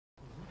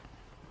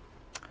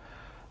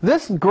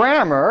This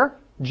grammar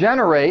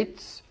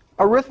generates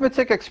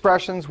arithmetic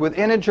expressions with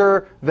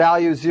integer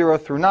values 0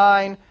 through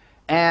 9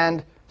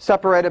 and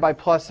separated by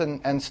plus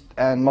and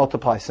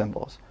multiply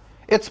symbols.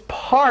 It's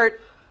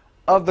part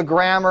of the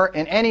grammar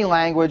in any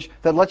language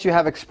that lets you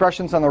have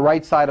expressions on the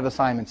right side of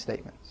assignment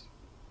statements.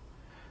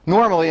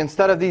 Normally,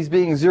 instead of these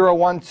being 0,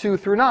 1, 2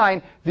 through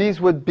 9,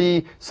 these would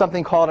be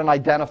something called an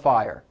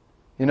identifier.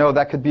 You know,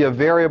 that could be a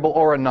variable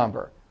or a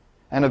number.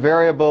 And a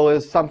variable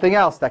is something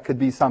else that could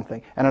be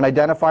something. And an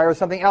identifier is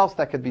something else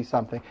that could be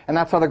something. And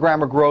that's how the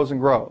grammar grows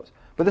and grows.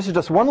 But this is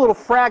just one little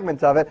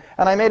fragment of it,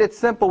 and I made it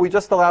simple. We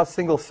just allow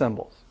single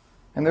symbols.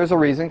 And there's a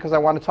reason, because I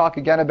want to talk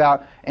again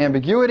about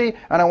ambiguity,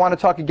 and I want to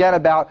talk again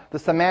about the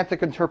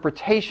semantic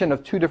interpretation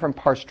of two different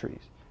parse trees.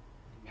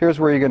 Here's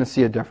where you're going to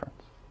see a difference.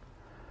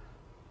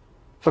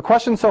 So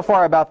questions so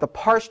far about the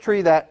parse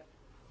tree that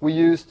we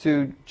use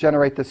to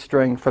generate this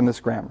string from this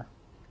grammar.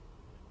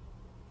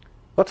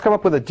 Let's come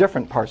up with a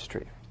different parse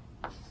tree.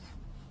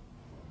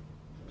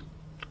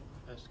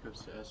 S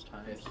goes to S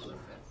times.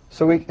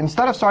 So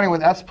instead of starting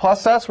with s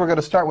plus s, we're going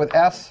to start with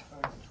s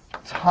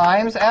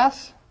times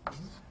s.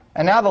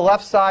 And now the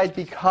left side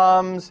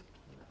becomes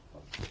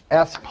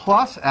s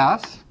plus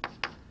s.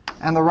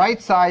 And the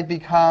right side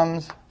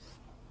becomes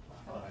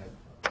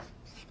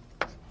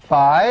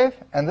 5.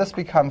 And this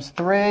becomes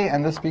 3.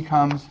 And this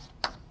becomes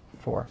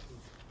 4.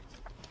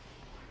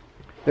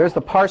 There's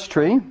the parse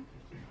tree.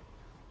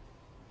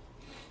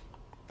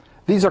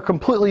 These are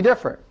completely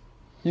different.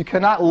 You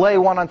cannot lay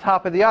one on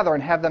top of the other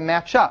and have them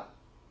match up.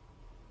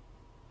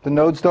 The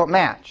nodes don't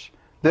match.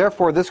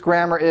 Therefore, this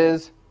grammar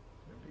is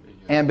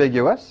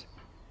ambiguous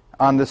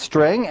on the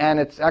string, and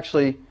it's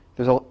actually,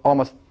 there's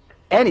almost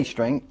any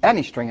string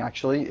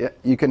actually,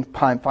 you can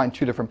find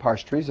two different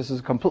parse trees. This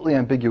is a completely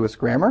ambiguous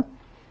grammar.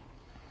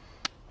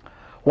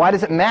 Why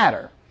does it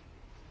matter?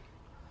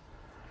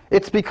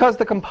 It's because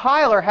the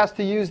compiler has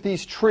to use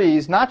these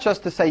trees not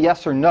just to say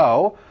yes or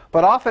no,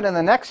 but often in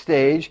the next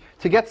stage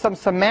to get some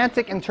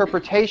semantic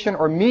interpretation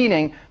or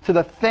meaning to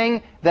the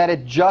thing that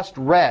it just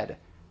read.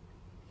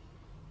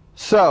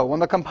 So when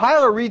the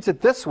compiler reads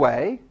it this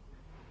way,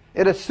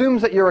 it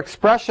assumes that your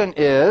expression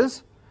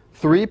is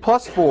 3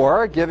 plus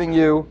 4, giving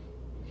you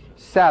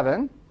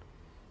 7.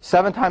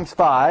 7 times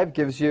 5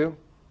 gives you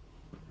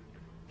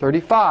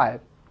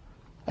 35.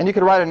 And you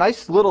could write a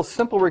nice little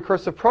simple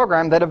recursive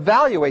program that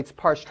evaluates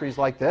parse trees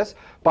like this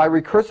by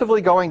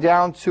recursively going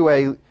down to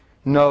a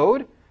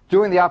node,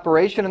 doing the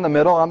operation in the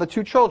middle on the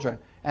two children,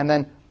 and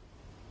then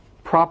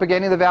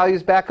propagating the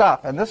values back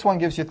up. And this one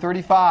gives you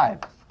 35.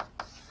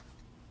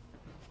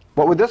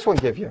 What would this one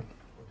give you?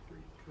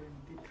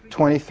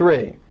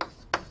 23.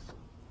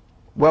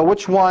 Well,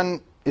 which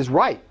one is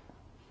right?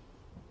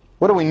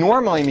 What do we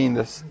normally mean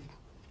this?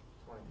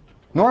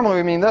 Normally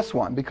we mean this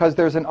one, because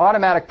there's an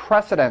automatic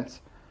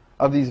precedence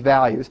of these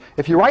values.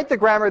 If you write the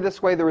grammar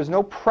this way, there is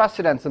no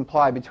precedence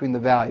implied between the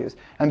values.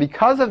 And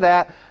because of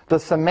that, the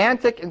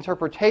semantic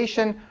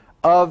interpretation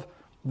of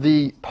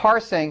the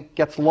parsing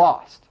gets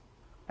lost.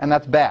 And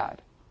that's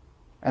bad.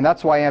 And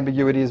that's why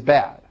ambiguity is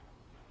bad.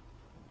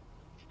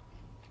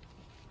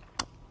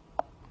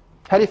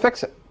 How do you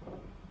fix it?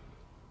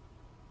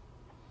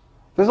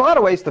 There's a lot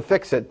of ways to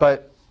fix it,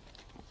 but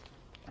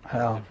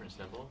Different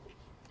symbol.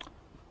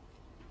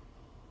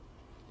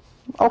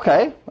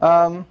 okay.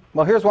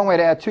 Well, here's one way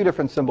to add two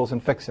different symbols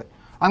and fix it.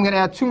 I'm going to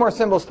add two more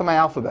symbols to my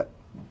alphabet.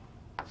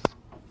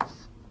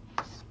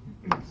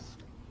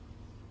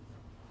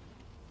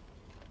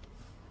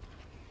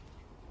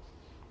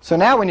 So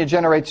now when you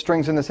generate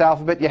strings in this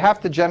alphabet, you have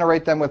to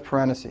generate them with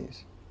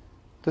parentheses.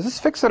 Does this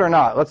fix it or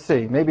not? Let's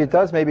see. Maybe it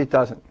does, maybe it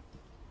doesn't.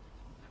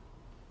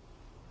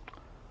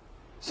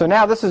 So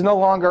now this is no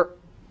longer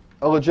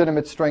a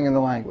legitimate string in the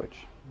language.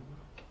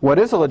 What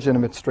is a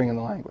legitimate string in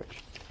the language?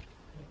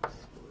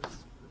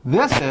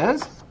 This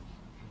is,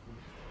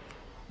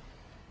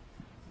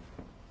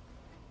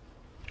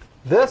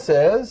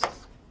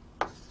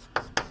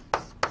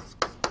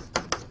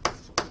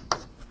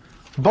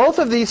 both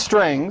of these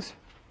strings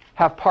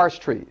have parse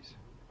trees.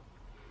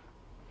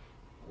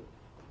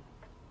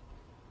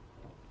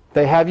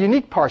 They have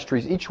unique parse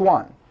trees, each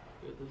one.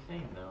 They're the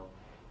same, though.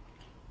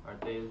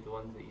 Aren't they the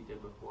ones that you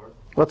did before?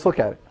 Let's look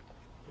at it.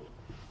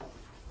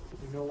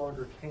 We no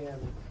longer can.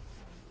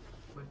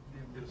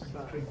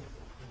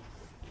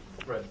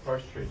 Right,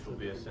 parse trees will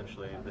be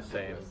essentially the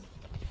same.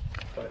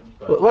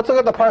 Let's look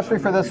at the parse tree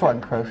for this one,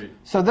 Chris.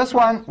 So this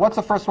one, what's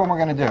the first one we're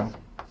going to do?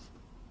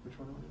 Which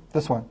one?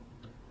 This one.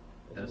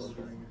 S.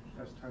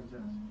 S times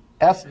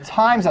S. S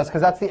times S,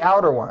 because that's the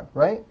outer one,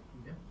 right?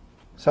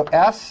 So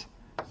S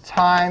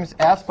times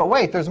S, but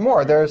wait, there's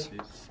more. There's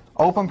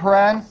open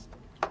paren,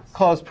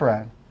 close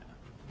paren.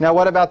 Now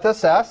what about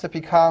this S? It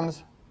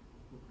becomes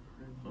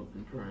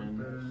Open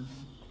paren.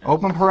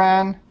 open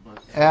paren,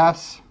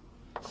 S,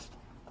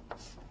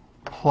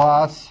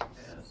 plus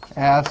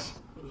S,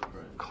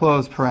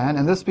 close paren.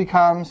 And this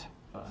becomes,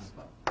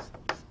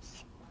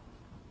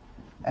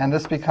 and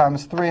this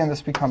becomes 3, and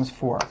this becomes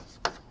 4.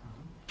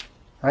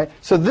 Right?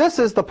 So this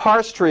is the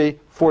parse tree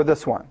for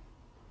this one.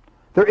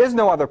 There is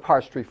no other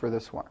parse tree for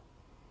this one.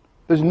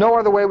 There's no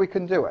other way we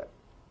can do it.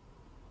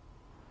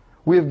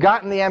 We have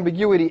gotten the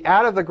ambiguity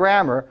out of the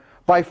grammar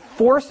by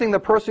forcing the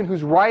person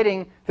who's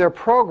writing their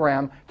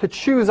program to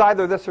choose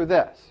either this or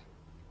this.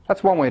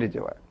 That's one way to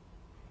do it.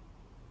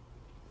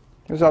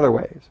 There's other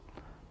ways.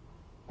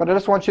 But I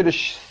just want you to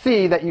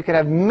see that you can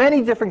have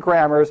many different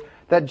grammars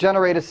that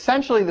generate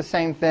essentially the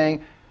same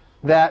thing,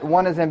 that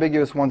one is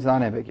ambiguous, one's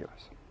non-ambiguous.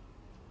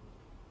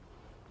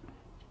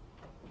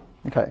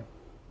 Okay.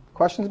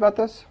 Questions about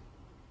this?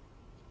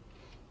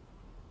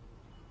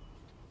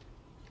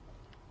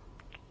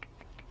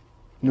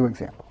 New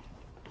example.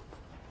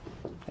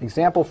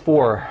 Example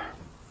 4.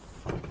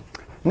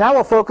 Now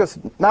we'll focus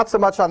not so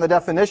much on the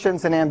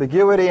definitions and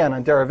ambiguity and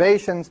on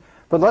derivations,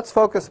 but let's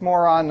focus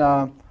more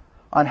on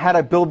how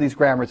to build these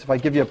grammars. If I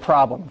give you a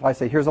problem, if I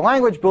say, here's a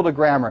language, build a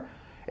grammar,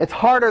 it's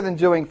harder than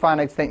doing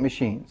finite state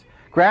machines.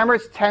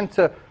 Grammars tend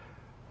to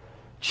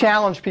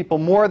challenge people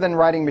more than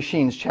writing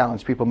machines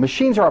challenge people.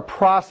 Machines are a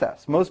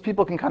process. Most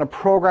people can kind of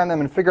program them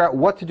and figure out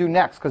what to do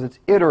next because it's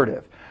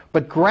iterative.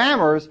 But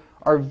grammars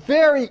are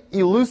very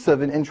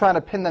elusive in trying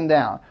to pin them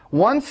down.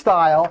 One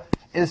style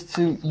is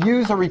to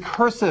use a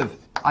recursive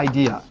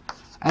idea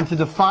and to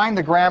define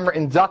the grammar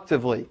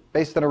inductively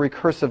based on a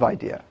recursive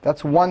idea.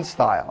 That's one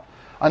style.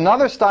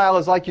 Another style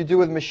is like you do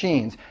with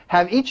machines.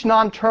 Have each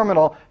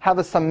non-terminal have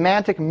a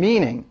semantic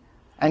meaning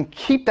and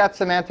keep that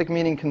semantic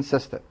meaning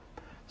consistent.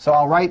 So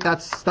I'll write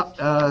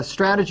that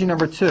strategy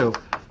number 2,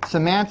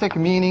 semantic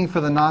meaning for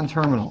the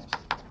non-terminals.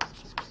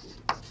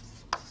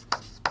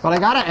 But I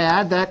got to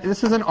add that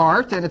this is an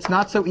art, and it's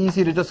not so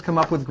easy to just come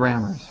up with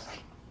grammars.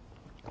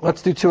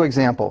 Let's do 2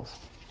 examples.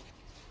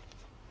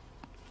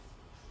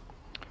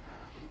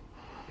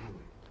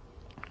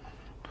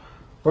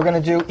 We're going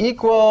to do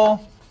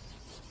equal,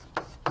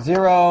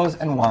 zeros,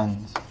 and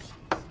ones.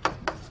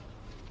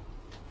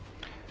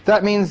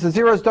 That means the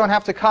zeros don't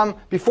have to come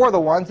before the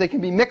ones. They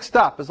can be mixed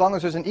up as long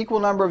as there's an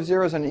equal number of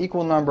zeros and an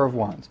equal number of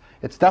ones.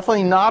 It's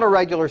definitely not a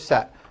regular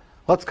set.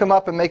 Let's come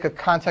up and make a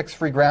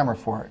context-free grammar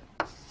for it.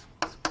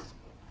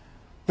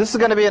 This is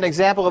going to be an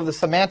example of the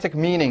semantic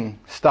meaning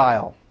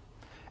style.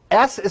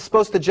 S is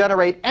supposed to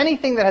generate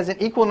anything that has an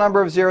equal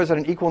number of zeros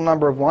and an equal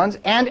number of ones,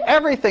 and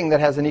everything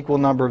that has an equal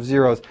number of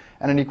zeros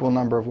and an equal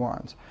number of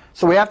ones.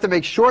 So we have to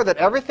make sure that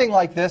everything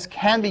like this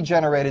can be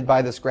generated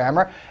by this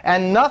grammar,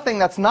 and nothing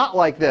that's not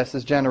like this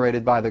is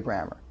generated by the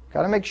grammar.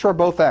 Got to make sure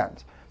both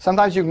ends.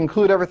 Sometimes you can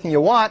include everything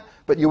you want,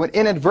 but you would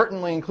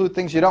inadvertently include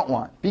things you don't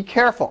want. Be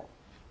careful.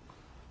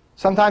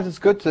 Sometimes it's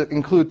good to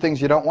include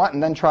things you don't want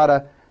and then try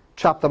to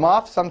chop them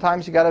off.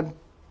 Sometimes you got to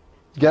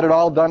get it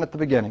all done at the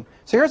beginning.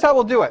 So here's how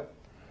we'll do it.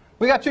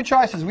 We got 2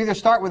 choices. We either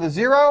start with a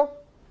 0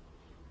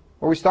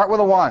 or we start with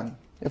a 1.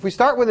 If we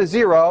start with a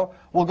 0,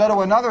 we'll go to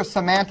another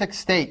semantic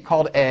state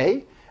called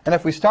A. And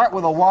if we start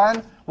with a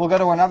 1, we'll go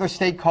to another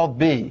state called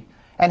B.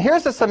 And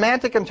here's the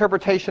semantic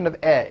interpretation of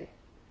A.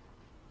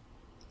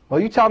 Well,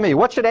 you tell me,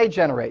 what should A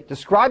generate?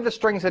 Describe the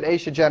strings that A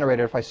should generate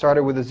if I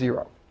started with a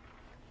 0.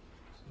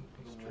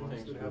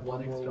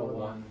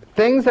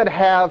 Things that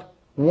have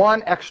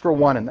one extra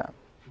 1 in them.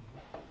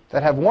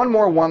 That have one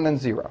more 1 than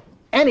 0.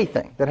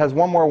 Anything that has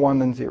one more 1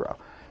 than 0.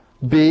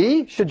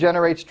 B should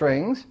generate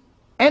strings,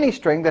 any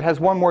string that has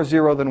one more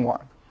 0 than 1.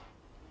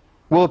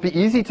 Will it be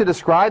easy to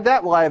describe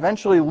that? Will I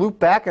eventually loop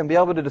back and be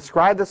able to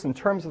describe this in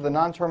terms of the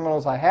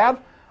non-terminals I have?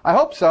 I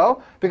hope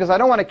so, because I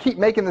don't want to keep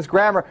making this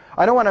grammar.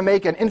 I don't want to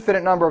make an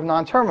infinite number of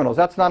non-terminals.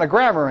 That's not a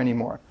grammar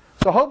anymore.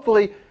 So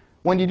hopefully,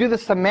 when you do the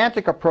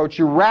semantic approach,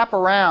 you wrap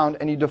around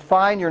and you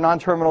define your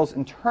non-terminals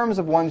in terms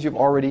of ones you've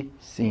already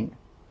seen.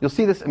 You'll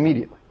see this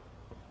immediately.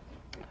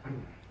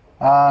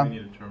 We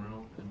need a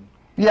terminal.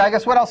 Yeah, I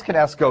guess what else can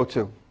S go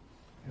to?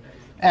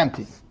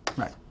 Empty.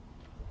 Right.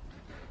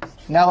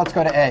 Now let's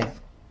go to A.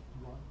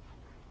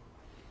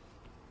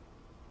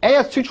 A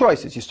has 2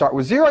 choices. You start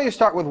with 0, you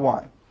start with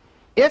 1.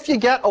 If you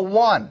get a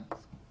 1,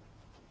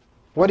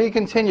 what do you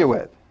continue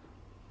with?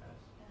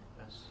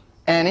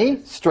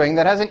 Any string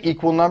that has an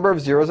equal number of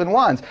zeros and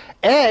ones.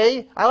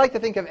 A, I like to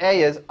think of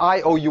A as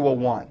I owe you a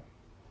 1.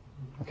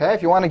 Okay,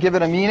 if you want to give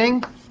it a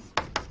meaning,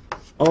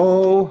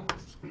 owe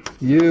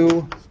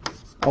you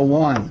a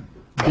 1.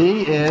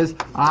 B is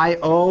I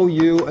owe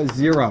you a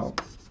 0.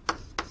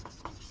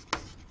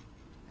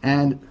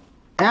 And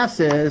S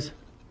is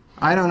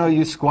I don't owe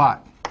you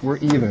squat. We're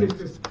even.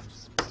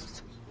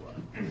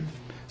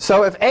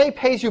 So if A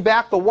pays you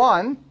back the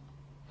 1,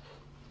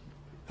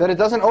 then it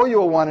doesn't owe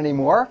you a 1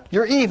 anymore.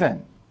 You're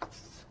even.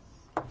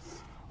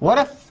 What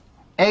if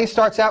A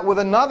starts out with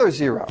another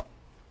 0?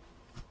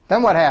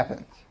 Then what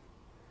happens?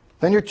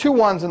 Then you're 2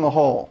 1s in the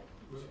hole.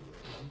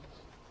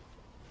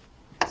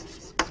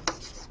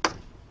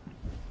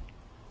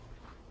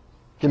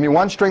 Give me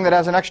one string that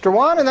has an extra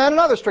 1, and then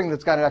another string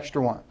that's got an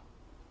extra 1.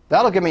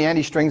 That'll give me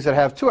any strings that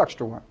have 2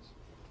 extra 1s.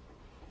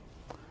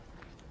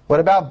 What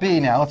about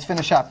B now? Let's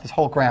finish up this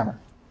whole grammar.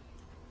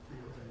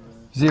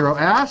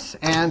 0S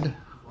and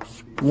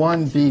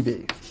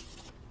 1BB.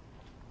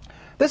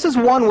 This is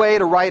one way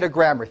to write a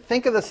grammar.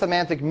 Think of the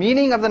semantic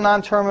meaning of the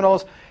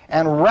non-terminals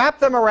and wrap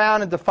them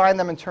around and define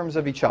them in terms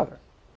of each other.